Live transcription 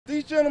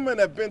These gentlemen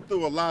have been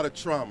through a lot of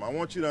trauma. I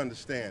want you to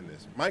understand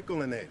this.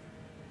 Michael and Eddie.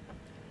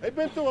 They've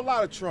been through a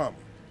lot of trauma.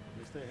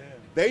 Yes, they have.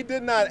 They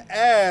did not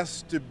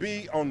ask to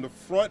be on the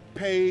front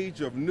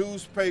page of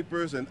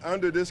newspapers and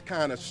under this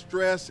kind of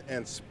stress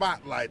and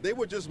spotlight. They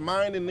were just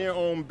minding their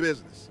own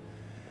business.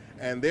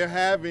 And they're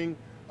having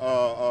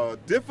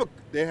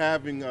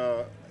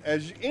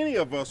as any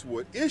of us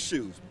would,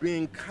 issues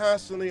being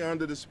constantly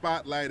under the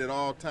spotlight at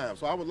all times.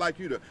 So I would like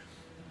you to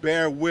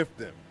bear with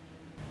them.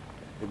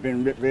 It's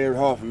been very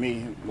hard for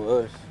me,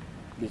 for us,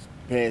 this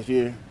past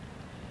year.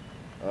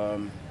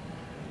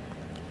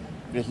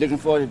 Just looking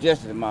forward to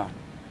justice tomorrow.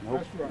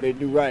 Hope they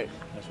do right.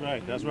 That's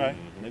right, that's right.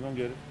 They're going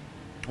to get it.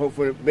 Hope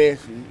for the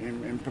best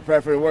and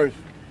prepare for the worst.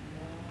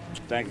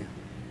 Thank you.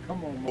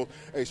 Come on,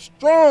 a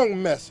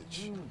strong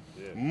message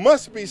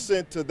must be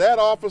sent to that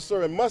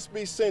officer and must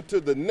be sent to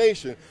the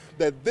nation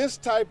that this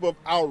type of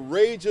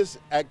outrageous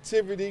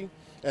activity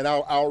and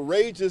our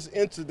outrageous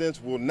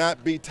incidents will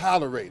not be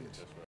tolerated.